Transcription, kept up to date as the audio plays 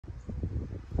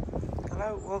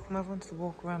Hello, welcome everyone to the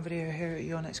walk around video here at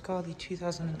your next car, the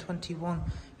 2021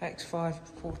 X5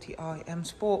 40i M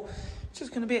Sport. It's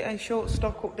just going to be a short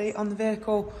stock update on the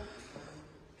vehicle.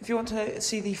 If you want to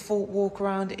see the full walk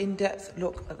around in-depth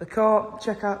look at the car,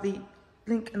 check out the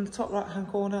link in the top right hand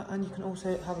corner, and you can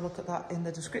also have a look at that in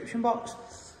the description box.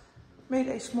 Made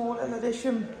a small little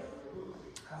addition,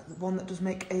 one that does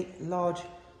make a large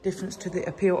difference to the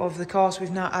appeal of the car. So we've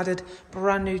now added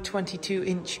brand new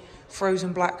 22-inch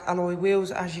frozen black alloy wheels.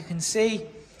 As you can see,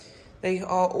 they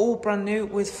are all brand new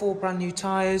with 4 brand new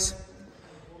tyres.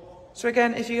 So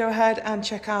again, if you go ahead and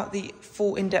check out the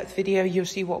full in-depth video, you'll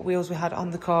see what wheels we had on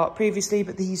the car previously,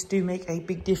 but these do make a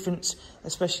big difference,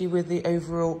 especially with the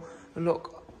overall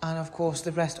look and of course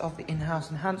the rest of the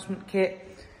in-house enhancement kit.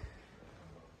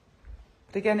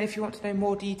 But again, if you want to know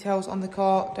more details on the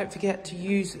car, don't forget to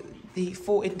use the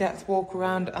full in-depth walk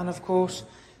around, and of course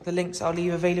the links I'll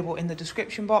leave available in the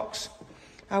description box.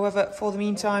 However, for the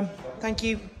meantime, thank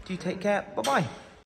you, do take care, bye bye.